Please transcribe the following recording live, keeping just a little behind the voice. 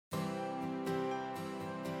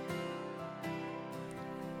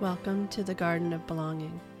Welcome to the Garden of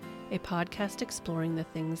Belonging, a podcast exploring the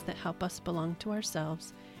things that help us belong to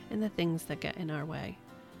ourselves and the things that get in our way.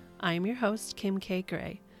 I am your host, Kim K.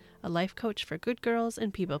 Gray, a life coach for good girls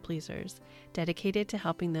and people pleasers, dedicated to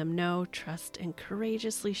helping them know, trust, and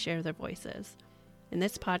courageously share their voices. In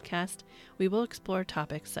this podcast, we will explore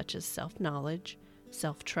topics such as self-knowledge,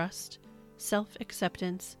 self-trust,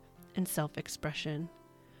 self-acceptance, and self-expression.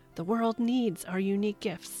 The world needs our unique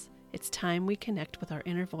gifts. It's time we connect with our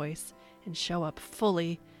inner voice and show up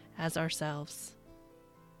fully as ourselves.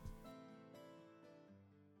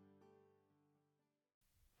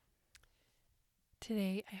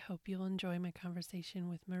 Today, I hope you'll enjoy my conversation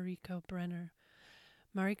with Mariko Brenner.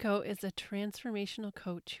 Mariko is a transformational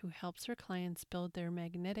coach who helps her clients build their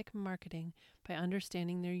magnetic marketing by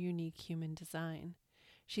understanding their unique human design.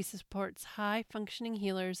 She supports high-functioning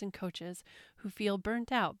healers and coaches who feel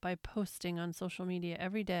burnt out by posting on social media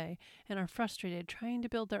every day and are frustrated trying to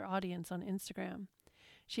build their audience on Instagram.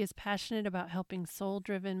 She is passionate about helping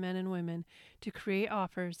soul-driven men and women to create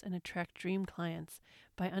offers and attract dream clients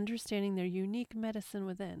by understanding their unique medicine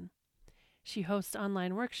within. She hosts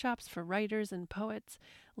online workshops for writers and poets,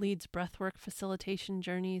 leads breathwork facilitation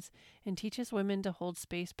journeys, and teaches women to hold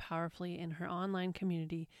space powerfully in her online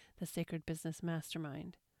community, the Sacred Business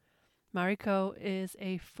Mastermind. Mariko is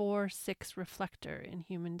a 4/6 reflector in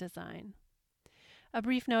human design. A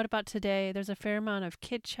brief note about today: there's a fair amount of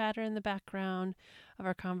kid chatter in the background of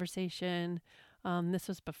our conversation. This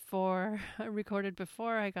was recorded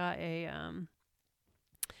before I got a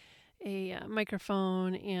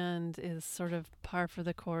microphone, and is sort of par for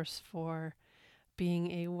the course for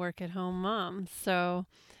being a work-at-home mom. So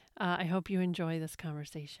I hope you enjoy this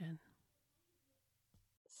conversation.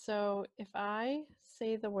 So if I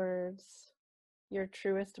say the words, your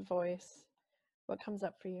truest voice, what comes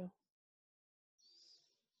up for you?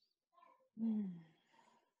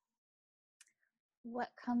 What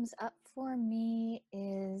comes up for me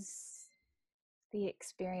is the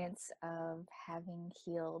experience of having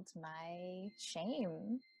healed my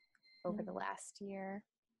shame over the last year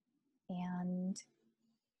and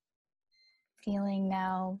feeling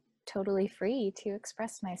now totally free to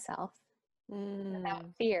express myself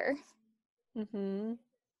without fear. Mm-hmm.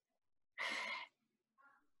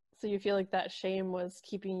 So you feel like that shame was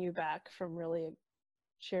keeping you back from really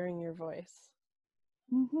sharing your voice?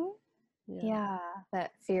 Mm-hmm. Yeah,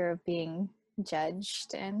 that fear of being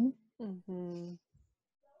judged and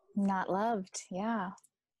not loved. Yeah,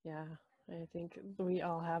 I think we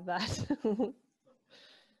all have that.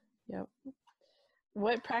 Yep.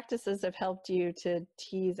 What practices have helped you to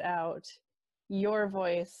tease out your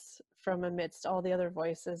voice from amidst all the other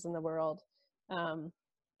voices in the world,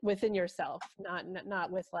 within yourself? Not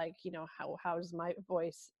with, like, how is my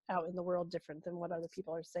voice out in the world different than what other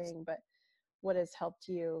people are saying, but what has helped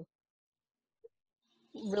you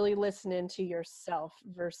really listen into yourself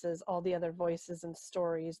versus all the other voices and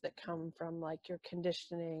stories that come from, like, your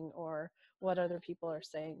conditioning or what other people are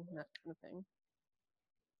saying, that kind of thing?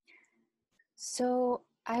 So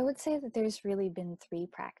I would say that there's really been 3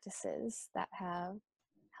 practices that have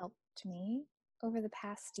helped me over the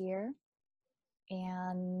past year.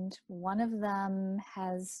 And one of them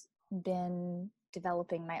has been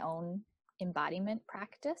developing my own embodiment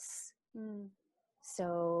practice.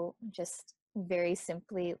 So just very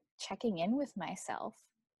simply checking in with myself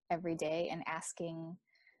every day and asking,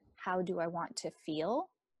 how do I want to feel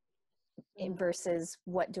versus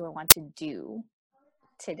what do I want to do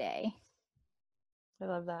today? I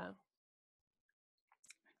love that.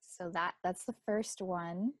 So that's the first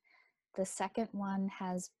one. The second one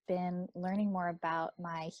has been learning more about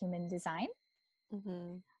my human design,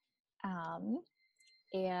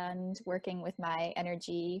 and working with my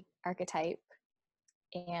energy archetype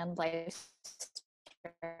and life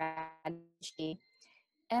strategy,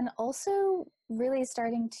 and also really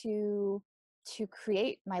starting to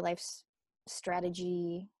create my life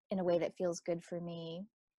strategy in a way that feels good for me,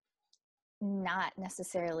 not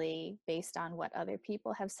necessarily based on what other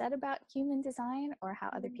people have said about human design or how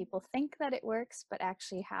other people think that it works, but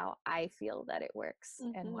actually how I feel that it works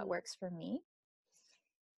and what works for me.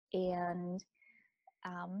 And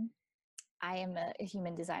I am a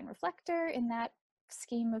human design reflector in that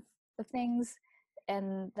scheme of things,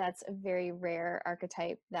 and that's a very rare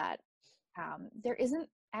archetype that there isn't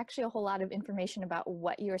actually a whole lot of information about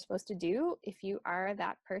what you're supposed to do if you are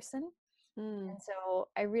that person. And so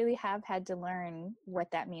I really have had to learn what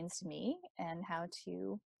that means to me and how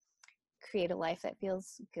to create a life that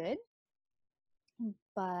feels good.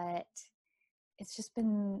 But it's just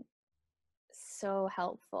been so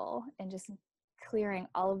helpful in just clearing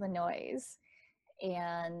all of the noise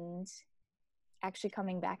and actually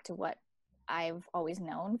coming back to what I've always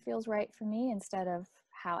known feels right for me instead of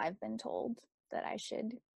how I've been told that I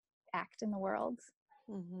should act in the world,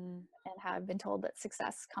 Mm-hmm. and how I've been told that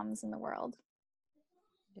success comes in the world.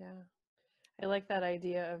 Yeah. I like that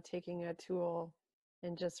idea of taking a tool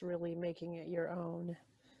and just really making it your own,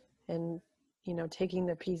 and, taking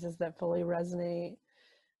the pieces that fully resonate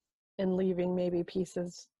and leaving maybe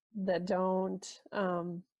pieces that don't,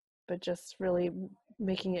 but just really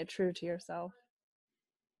making it true to yourself.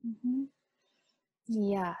 Mm-hmm.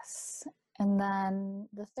 Yes. And then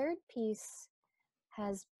the third piece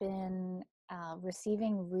has been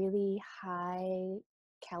receiving really high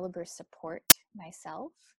caliber support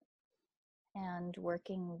myself, and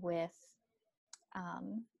working with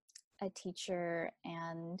um, a teacher.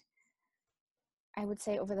 And I would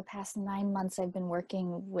say over the past 9 months, I've been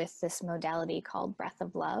working with this modality called Breath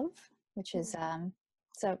of Love, which is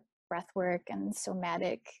it's a breath work and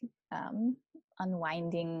somatic um,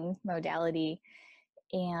 unwinding modality.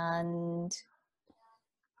 And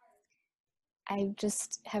I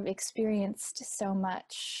just have experienced so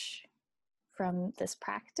much from this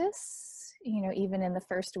practice. Even in the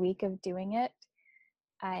first week of doing it,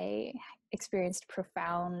 I experienced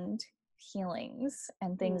profound healings,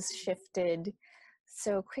 and things shifted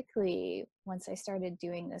so quickly once I started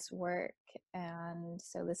doing this work. And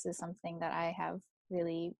so this is something that I have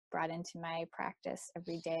really brought into my practice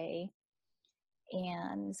every day,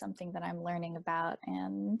 and something that I'm learning about,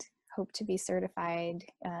 and hope to be certified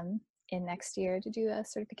in next year to do a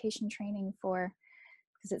certification training for,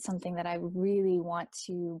 because it's something that I really want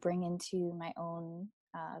to bring into my own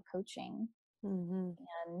coaching Mm-hmm.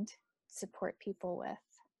 and support people with,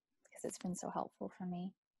 because it's been so helpful for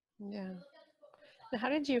me. Yeah. Now, how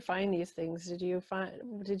did you find these things? Did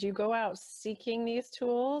you go out seeking these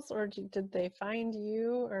tools, or did they find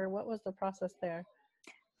you, or what was the process there?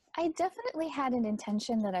 I definitely had an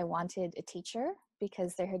intention that I wanted a teacher,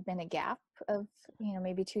 because there had been a gap of,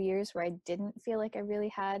 maybe 2 years where I didn't feel like I really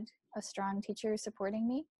had a strong teacher supporting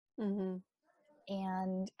me. Mm-hmm.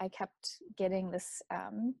 And I kept getting this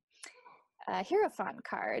Hierophant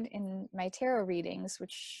card in my tarot readings,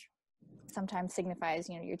 which sometimes signifies,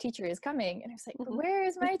 your teacher is coming. And I was like, but where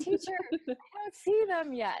is my teacher? I don't see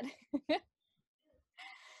them yet.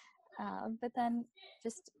 But then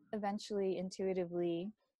just eventually,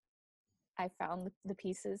 intuitively, I found the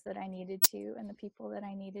pieces that I needed to, and the people that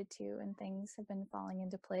I needed to, and things have been falling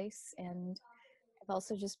into place. And I've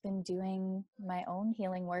also just been doing my own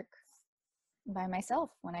healing work by myself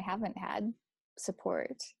when I haven't had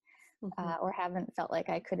support, Mm-hmm. or haven't felt like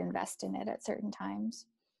I could invest in it at certain times.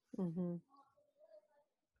 Mm-hmm.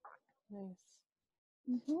 Nice.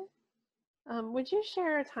 Mm-hmm. Would you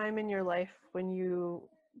share a time in your life when you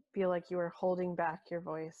feel like you were holding back your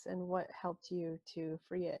voice, and what helped you to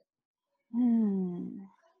free it?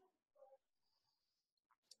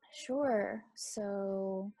 Sure.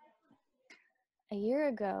 So a year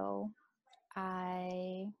ago,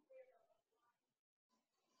 I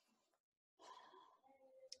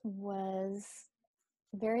was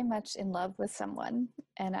very much in love with someone,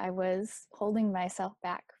 and I was holding myself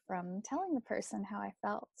back from telling the person how I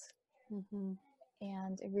felt. Mm-hmm.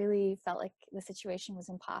 And it really felt like the situation was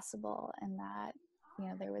impossible, and that,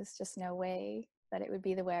 there was just no way that it would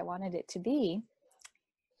be the way I wanted it to be.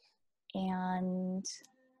 And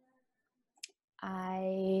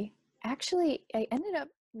I ended up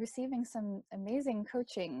receiving some amazing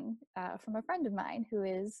coaching from a friend of mine who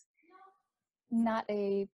is not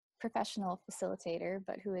a professional facilitator,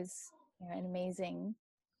 but who is, an amazing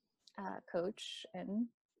coach and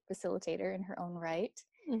facilitator in her own right.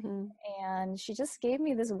 Mm-hmm. And she just gave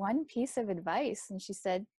me this one piece of advice, and she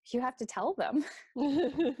said, you have to tell them.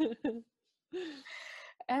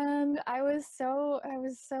 And I was so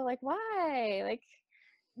like, why? Like,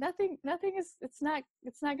 nothing is, it's not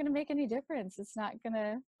going to make any difference. It's not going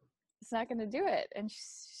to do it. And she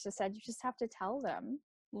said, you just have to tell them.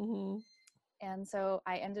 Mm-hmm. And so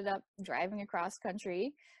I ended up driving across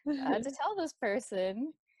country to tell this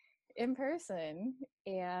person in person.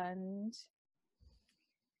 And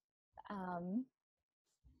um,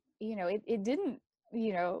 it didn't,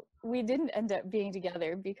 we didn't end up being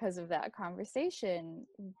together because of that conversation.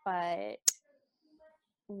 But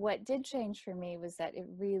what did change for me was that it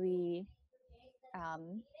really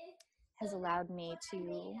um, has allowed me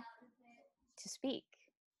to speak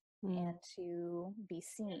and to be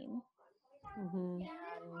seen. Mm-hmm.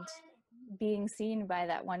 And being seen by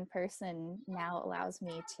that one person now allows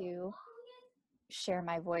me to share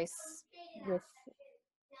my voice with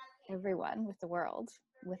everyone, with the world,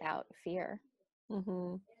 without fear Mm-hmm.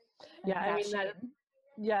 and Yeah, I without mean that. shame.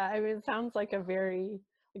 Yeah, I mean, it sounds like a very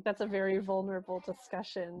Like that's a very vulnerable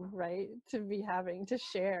discussion, right? To be having to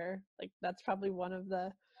share. Like that's probably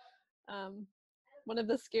um one of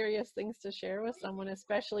the scariest things to share with someone,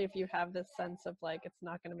 especially if you have this sense of like it's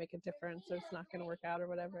not going to make a difference or it's not going to work out or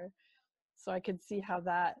whatever. So I could see how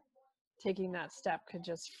that taking that step could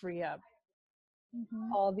just free up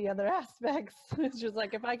Hmm. all the other aspects. It's just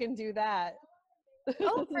like if I can do that.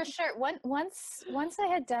 Oh, for sure. Once I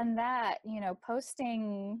had done that,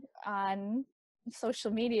 posting on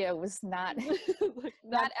social media was not Like not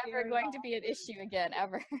not ever scary at going to all. be an issue again,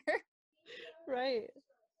 ever. Right.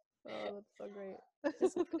 Oh, that's so great.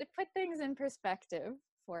 Just put things in perspective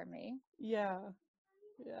for me, Yeah.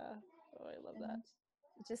 Yeah. Oh, I love that. and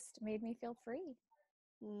it just made me feel free.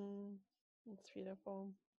 Mm, that's beautiful.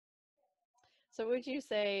 So, what would you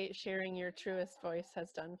say sharing your truest voice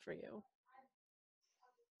has done for you?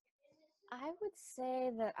 I would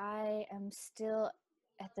say that I am still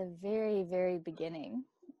at the very, very beginning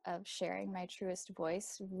of sharing my truest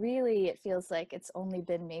voice. Really, it feels like it's only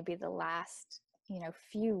been maybe the last,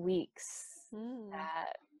 few weeks Mm,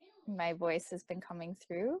 that my voice has been coming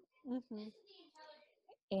through. mm-hmm,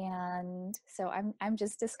 And so I'm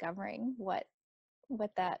just discovering what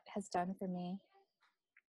that has done for me.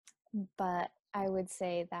 But I would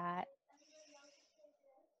say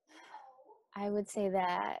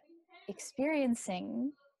that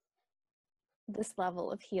experiencing this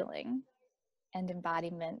level of healing and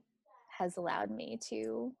embodiment has allowed me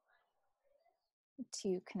to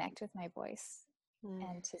connect with my voice mm,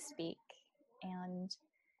 and to speak and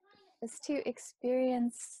just to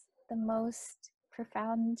experience the most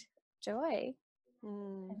profound joy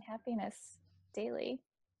mm, and happiness daily.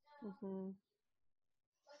 mm-hmm.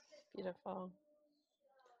 Beautiful.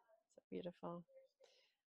 So beautiful.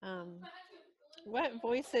 Um, what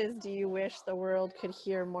voices do you wish the world could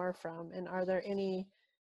hear more from? And are there any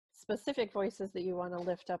specific voices that you want to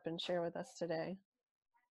lift up and share with us today?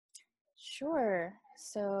 Sure.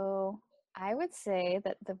 So I would say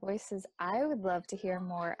that the voices I would love to hear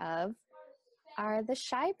more of are the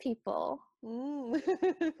shy people Mm.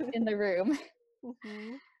 in the room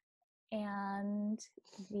Mm-hmm. and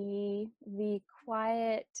the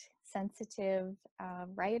quiet, sensitive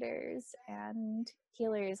writers and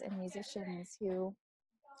healers and musicians who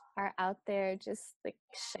are out there just like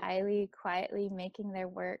shyly, quietly making their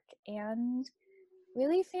work and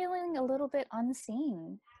really feeling a little bit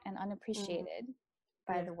unseen and Mm. unappreciated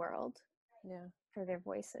by Yeah. the world Yeah. for their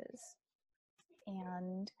voices.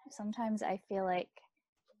 And sometimes I feel like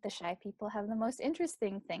the shy people have the most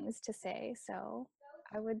interesting things to say. So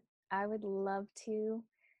I would I would love to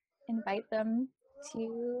invite them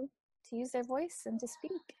to to use their voice and to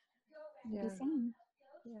speak and be Yeah. seen.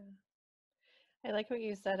 Yeah. I like what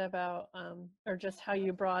you said about, or just how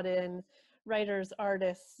you brought in writers,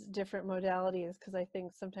 artists, different modalities, because I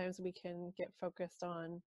think sometimes we can get focused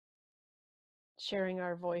on sharing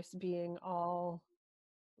our voice being all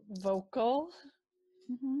vocal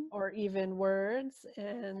Mm-hmm. or even words.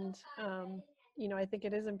 And, I think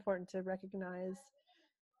it is important to recognize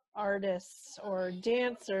artists or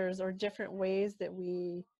dancers or different ways that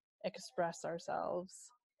we express ourselves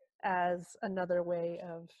as another way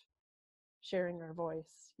of sharing our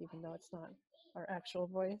voice, even though it's not our actual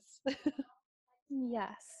voice.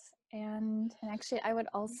 Yes, and actually, I would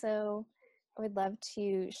love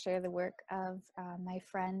to share the work of my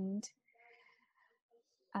friend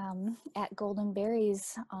at Golden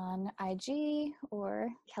Berries on IG or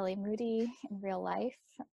Kelly Moody in real life.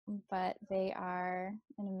 But they are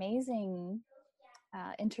an amazing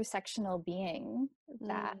intersectional being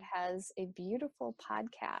that Mm, has a beautiful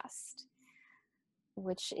podcast,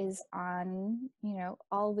 which is on,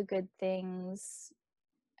 all the good things,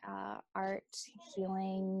 art,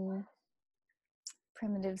 healing,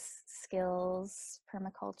 primitive skills,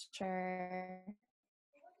 permaculture,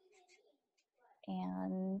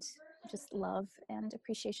 and just love and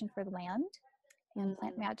appreciation for the land and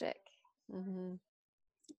plant mm, magic. mm-hmm,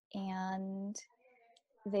 And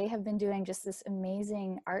they have been doing just this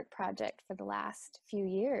amazing art project for the last few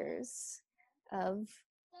years of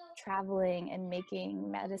traveling and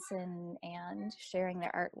making medicine and sharing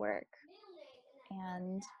their artwork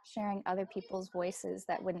and sharing other people's voices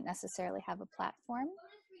that wouldn't necessarily have a platform.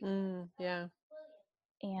 yeah,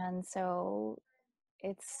 And so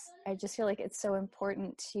I just feel like it's so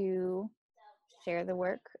important to share the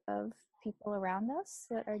work of people around us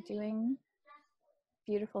that are doing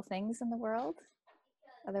beautiful things in the world.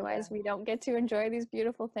 yeah, Otherwise, we don't get to enjoy these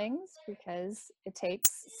beautiful things because it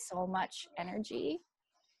takes so much energy,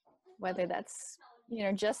 whether that's,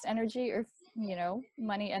 just energy or,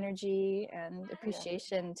 money energy and yeah,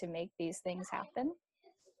 appreciation to make these things happen.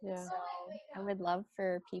 Yeah. So I would love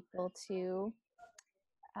for people to,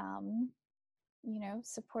 um,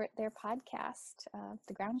 support their podcast,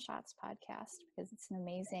 the Ground Shots podcast, because it's an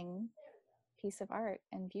amazing piece of art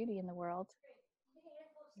and beauty in the world.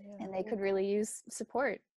 Yeah. And they could really use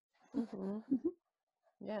support. Mm-hmm.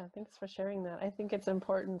 Yeah, thanks for sharing that. I think it's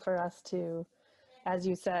important for us to, as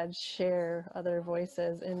you said, share other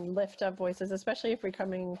voices and lift up voices, especially if we're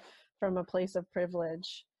coming from a place of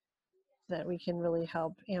privilege, that we can really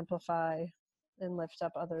help amplify and lift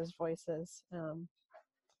up others' voices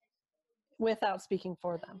without speaking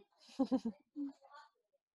for them.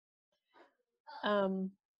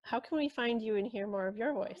 How can we find you and hear more of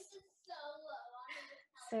your voice?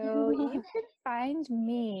 So you can find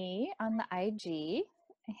me on the IG.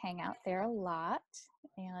 I hang out there a lot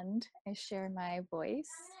and I share my voice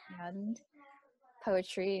and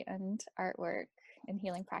poetry and artwork and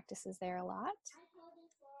healing practices there a lot.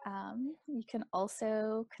 You can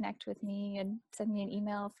also connect with me and send me an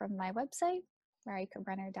email from my website,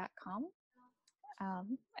 marikobrenner.com.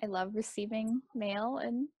 I love receiving mail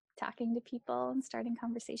and talking to people and starting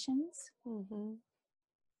conversations. Mm-hmm.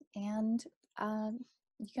 And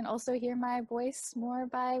you can also hear my voice more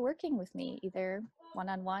by working with me, either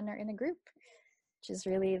one-on-one or in a group, which is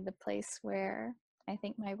really the place where I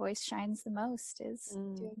think my voice shines the most, is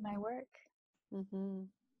doing my work. Mm-hmm.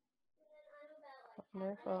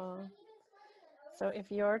 Wonderful. So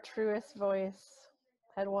if your truest voice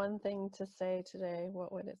had one thing to say today,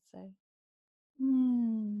 what would it say?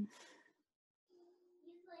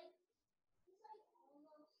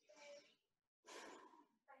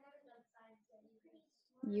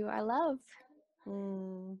 You are love.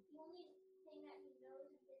 Mm.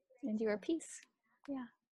 And you are peace. Yeah.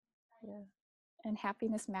 Yeah. And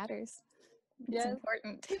happiness matters. It's Yes.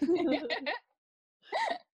 important.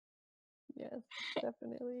 Yes,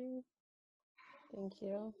 definitely. Thank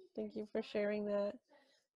you. Thank you for sharing that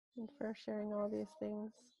and for sharing all these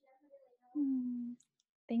things.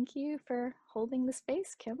 Thank you for holding the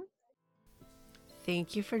space, Kim.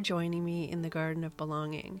 Thank you for joining me in the Garden of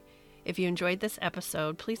Belonging. If you enjoyed this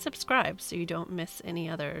episode, please subscribe so you don't miss any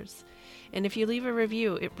others. And if you leave a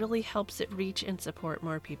review, it really helps it reach and support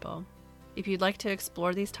more people. If you'd like to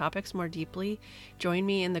explore these topics more deeply, join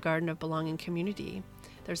me in the Garden of Belonging community.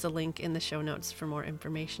 There's a link in the show notes for more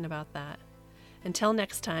information about that. Until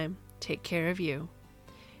next time, take care of you.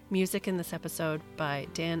 Music in this episode by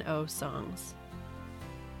Dan O. Songs.